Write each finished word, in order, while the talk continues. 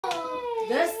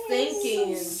That's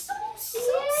sinking. So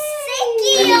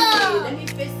Let me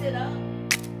fix it up.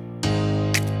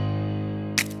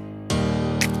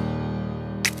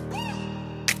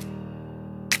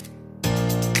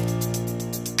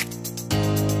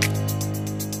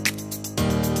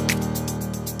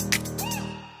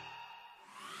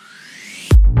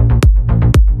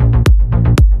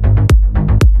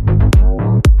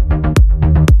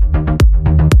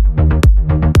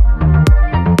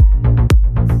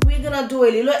 Do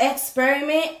a little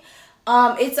experiment.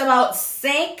 It's about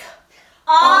sink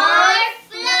or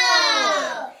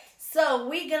float. So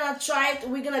we're gonna try it.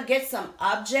 We're gonna get some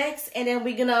objects and then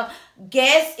we're gonna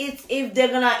guess if they're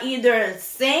gonna either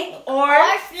sink or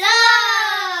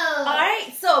float.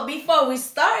 Alright, so before we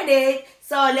started,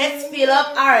 so let's fill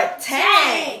up our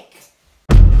tank.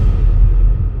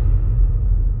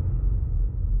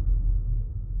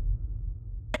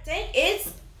 Tank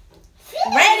is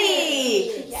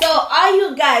ready. So are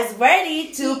you guys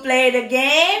ready to play the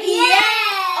game? Yeah.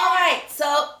 Alright,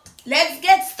 so let's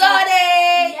get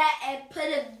started. Yeah, and put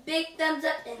a big thumbs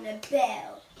up in the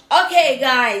bell. Okay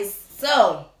guys,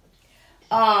 so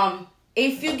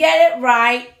if you get it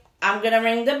right, I'm gonna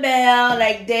ring the bell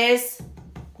like this.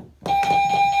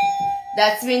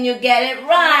 That's when you get it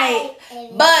right.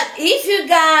 But if you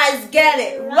guys get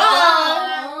it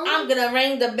wrong, I'm gonna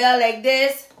ring the bell like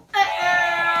this.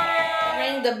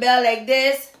 Ring the bell like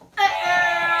this.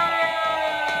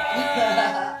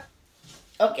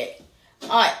 Okay.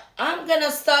 Alright, I'm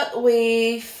gonna start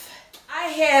with, I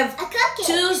have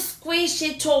two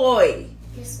squishy toys.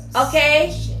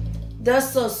 Okay? They're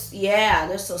so soft.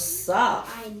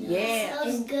 I know. Yeah.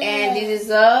 Smells good. And this is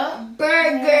a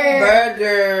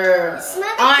burger.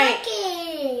 Smell the Alright.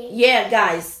 cookie. Yeah,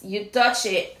 guys, you touch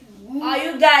it. Are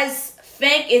you guys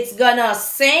think it's gonna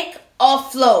sink or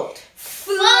float?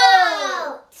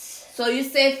 Float. So you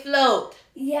say float.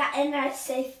 Yeah, and I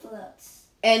say float.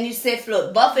 And you say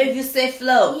float. Both of you say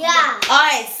float. Yeah.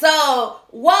 Alright, so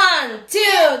 1, 2,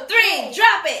 3,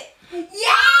 drop it.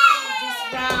 Yeah.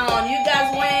 This round, you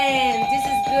guys win. This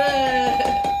is good.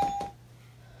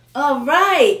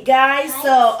 Alright, guys.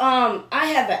 So I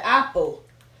have an apple.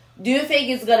 Do you think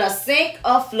it's gonna sink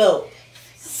or float?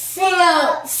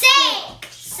 Float. Sink.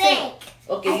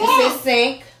 Okay, you say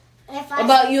sink. What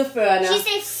about you, Ferna?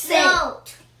 She said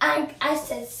float. I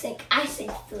said sink. I say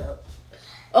float.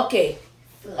 Okay.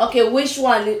 Okay, which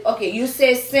one? Okay, you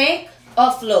say sink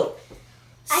or float?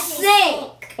 I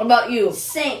sink. What about you?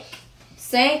 Sink.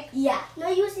 Sink? Yeah. No,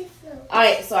 you say float.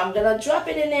 Alright, so I'm gonna drop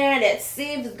it in there. Let's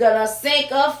see if it's gonna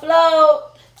sink or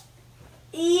float.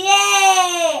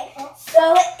 Yeah.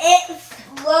 So it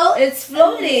floats. It's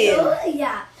floating.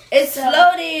 Yeah. It's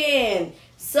floating.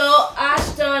 So,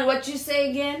 Ashton, what you say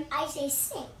again? I say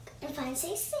sink. If I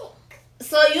say sink.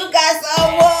 So you guys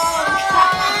are wrong.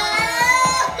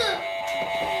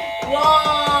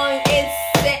 Wrong.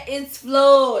 It's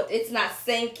float. It's not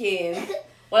sinking.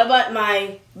 What about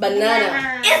my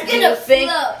banana? It's Do you gonna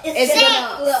think float. It's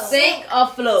gonna sink or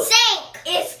float? Sink.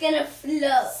 It's gonna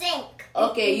float. Sink.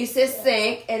 Okay, you say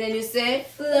sink and then you say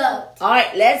float.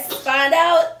 Alright, let's find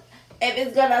out if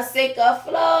it's gonna sink or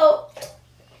float.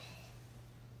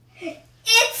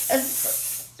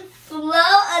 It's float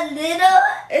a little.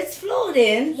 It's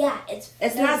floating. Yeah,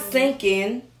 it's not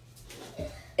sinking.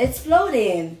 It's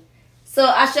floating. So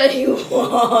I show you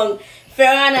wrong.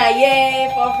 Ferrana,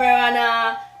 yay for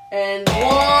Ferrana. And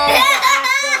one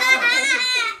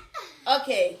for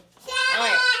Okay.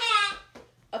 Alright.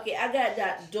 Okay, I got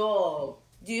that dog.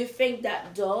 Do you think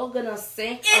that dog gonna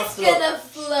sink or float? It's gonna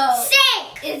float.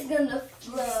 Sink. It's gonna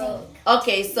float.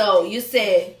 Okay, so you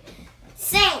say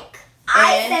sink.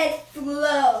 I said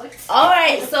float.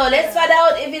 Alright, so let's find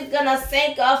out if it's gonna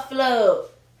sink or float.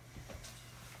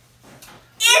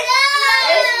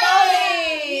 It's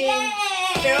floating!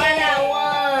 Ferrana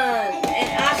won! And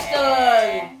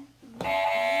Ashton!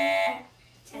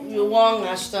 You won,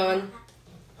 Ashton.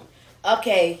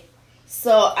 Okay,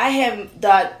 so I have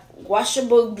that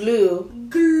washable glue.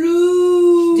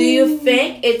 Glue. Do you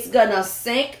think it's gonna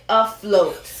sink or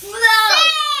float? Float.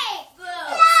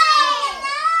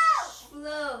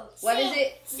 What is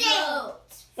it? Float.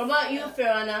 What about you,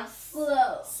 Ferrana?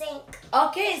 Float. Sink.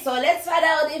 Okay, so let's find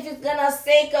out if it's gonna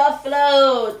sink or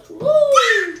float.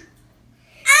 Woo!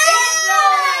 It's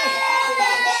floating.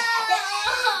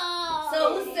 So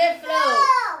who said float?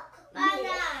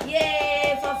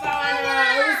 Yay for Ferrana.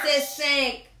 Who said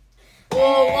sink?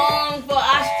 Oh, wrong for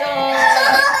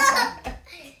Ashton.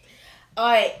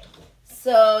 Alright,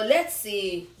 so let's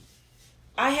see.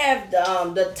 I have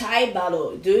the Thai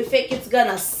bottle. Do you think it's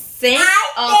gonna sink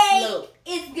or float?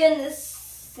 It's gonna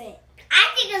sink. I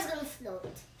think it's gonna float.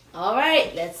 All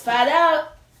right, let's find out.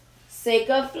 Sink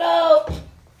or float.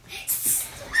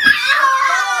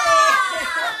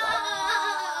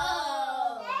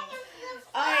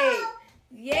 All right,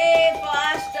 yay for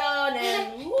Ashton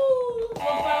and woo for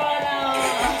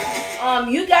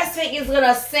Farana. You guys think it's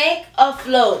gonna sink or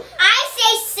float? I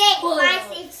say sink. I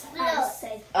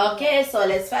say float. Okay, so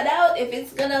let's find out if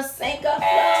it's gonna sink or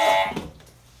float.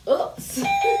 Oops.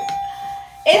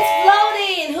 It's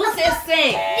floating. Who says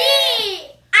sink?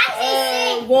 Me. I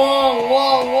say sink. Wong.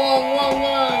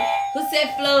 Who said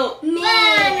float? Me.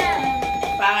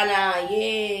 Fana,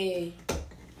 yay.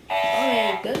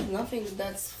 Alright, there's nothing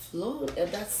that's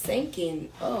that's sinking.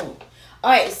 Oh.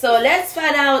 Alright, so let's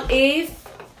find out if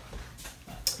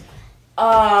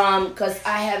cause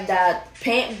I have that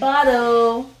paint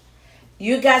bottle.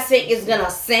 You guys think it's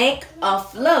gonna sink or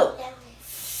float?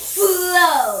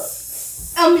 Float.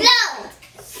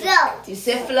 Float. You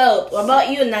said float. What about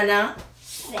you, Nana?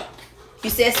 Sink. You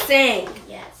said sink.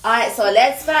 Yes. Alright, so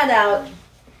let's find out.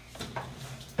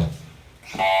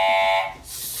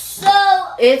 So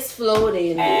It's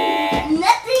floating.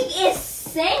 nothing is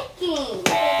sinking.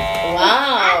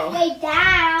 Wow. Halfway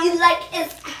down.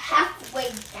 It's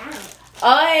halfway down.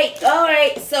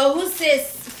 Alright. So who says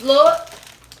float?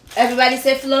 Everybody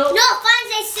say float? No,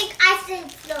 Fun say sink. I say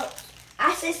float.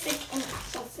 I say sink and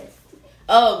Ashton says float.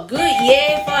 Oh, good.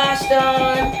 Yay for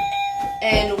Ashton.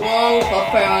 And Wong for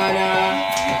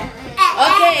Piranha.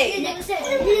 Okay.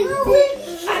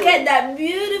 I got that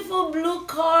beautiful blue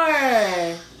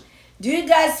car. Do you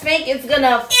guys think it's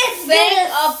gonna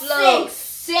sink or float?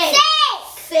 Sink.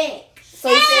 So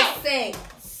you say sink.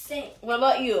 Sink. What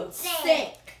about you?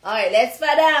 Sink. Alright, let's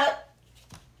find out.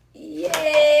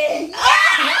 Yay.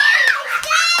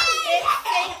 It's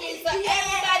sinking, so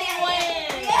everybody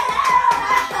wins.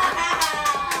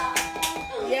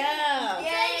 Yeah.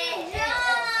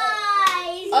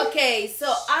 Okay, so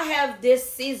I have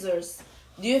this scissors.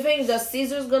 Do you think the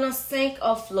scissors gonna sink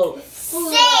or float?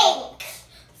 Sink.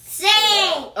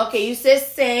 Okay, you say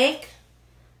sink.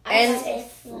 I say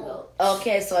float.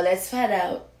 Okay, so let's find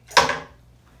out.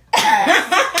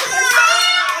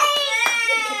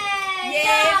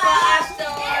 Yay for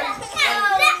Ashton.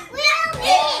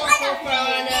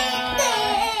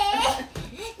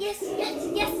 Yes.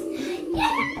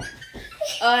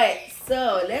 Alright,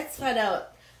 so let's find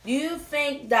out. Do you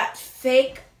think that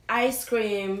fake ice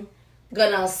cream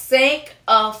gonna sink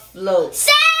or float?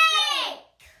 Sink.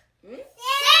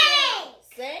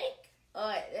 Sink?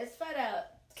 Alright, let's find out.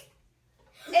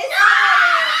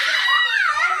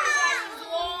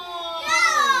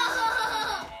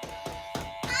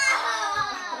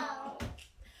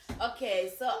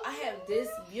 Okay, so I have this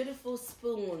beautiful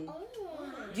spoon.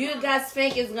 Do you guys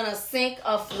think it's gonna sink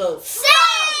or float? Sink.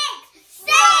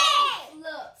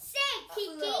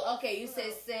 Kiki. Okay, you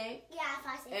say sink Yeah, if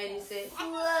I say and you say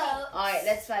float. alright,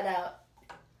 let's find out.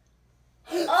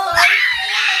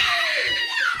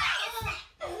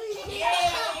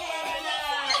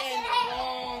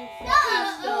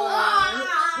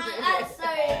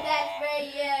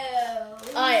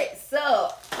 Alright, so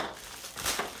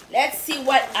let's see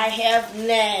what I have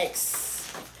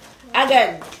next. I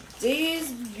got these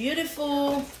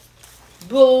beautiful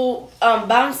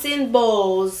bouncing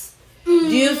balls.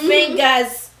 Do you think,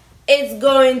 guys, it's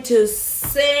going to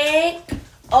sink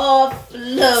or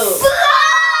float? Float.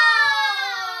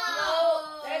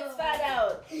 Let's find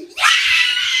out.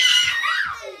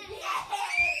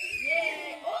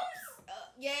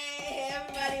 Yay,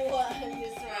 everybody won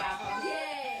this round.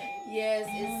 Yes,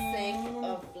 it's sink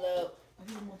or float.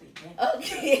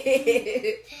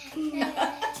 Okay.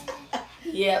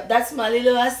 Yeah, that's my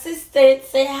little assistant.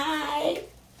 Say hi.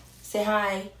 Say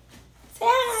hi. Say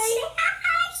hi.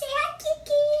 Say hi,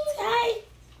 Kiki. Say hi.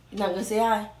 You're not gonna say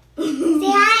hi.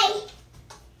 Say hi.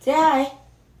 Say hi.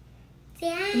 Say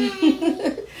hi.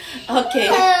 Okay.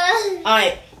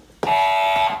 Alright.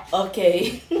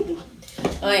 Okay.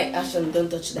 Alright, Ashton, don't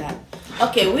touch that.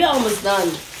 Okay, we're almost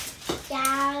done.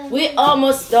 Yeah. We're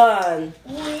almost done.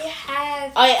 We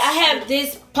have. I have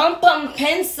this pom-pom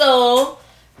pencil.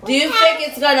 Do you think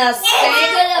it's gonna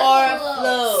sink or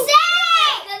float? Sink.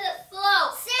 It's gonna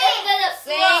float. Sink.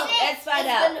 Let's find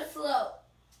out. It's gonna float.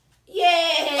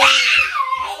 Yay!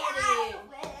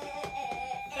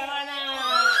 Farana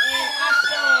and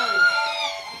Ashton.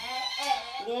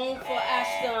 One for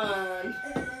Ashton.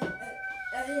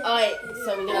 Alright, so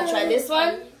we're gonna try this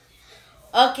one.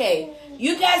 Okay,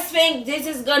 you guys think this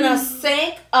is gonna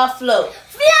sink or float?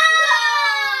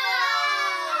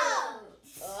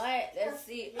 Alright, let's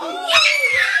see. Oh.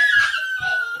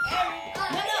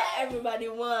 No, everybody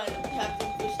won. You have to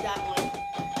push that one.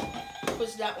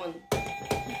 Push that one.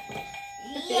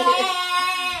 Yeah.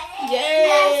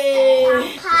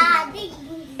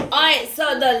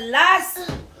 the last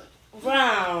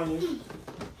round.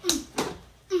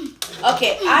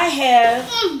 Okay, I have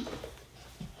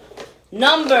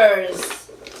numbers.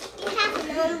 You have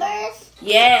numbers?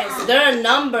 Yes, they're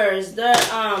numbers. They're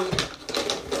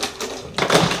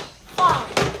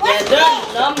yeah,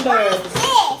 they're numbers.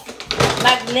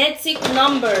 Magnetic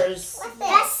numbers.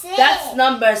 What's this? That's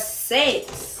number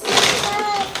 6.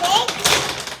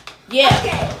 Yeah,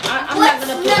 Okay. I'm not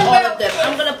gonna put all of them.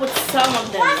 I'm gonna put some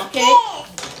of them. Okay.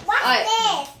 What's Alright.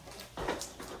 this?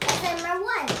 That's number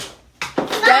 1.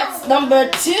 That's number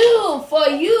 2 for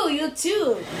you. You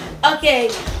too. Okay.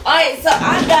 Alright. So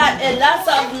I got a lot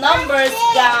of numbers,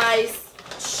 guys.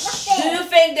 Do you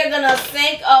think they're gonna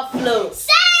sink or float?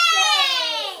 Sing!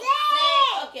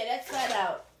 Okay, let's try it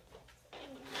out.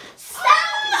 Stop!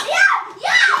 Yeah!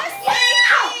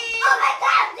 Oh my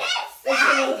God! This!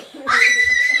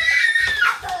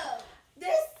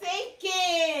 They're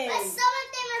sinking. But some of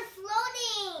them are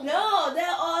floating. No,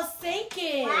 they're all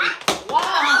sinking. What?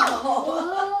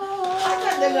 Wow. I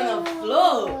thought they're gonna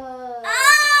float. Oh!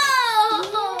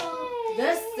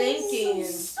 They're sinking.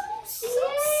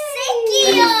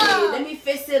 Sinking. Let me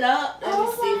fix it up. Let me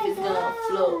see if it's gonna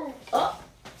float. Oh,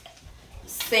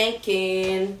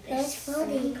 sinking. It's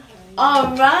floating.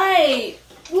 All right.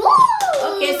 Woo!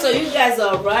 Okay, so you guys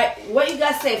are right. What you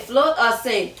guys say, float or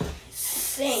sink?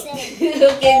 Sink. Okay, good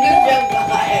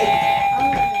job, guys.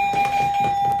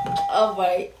 All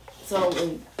right. So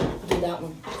do that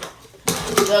one.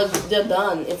 They're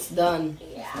done. It's done.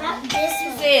 Not this That's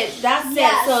one. it. That's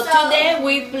Yeah, it. So today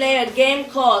we play a game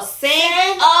called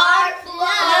Sink or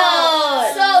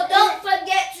Float. So don't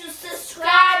forget to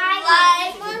subscribe,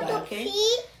 like, Okay.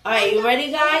 repeat. All right, you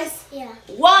ready, guys? Yeah.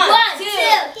 1, 2,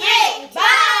 3.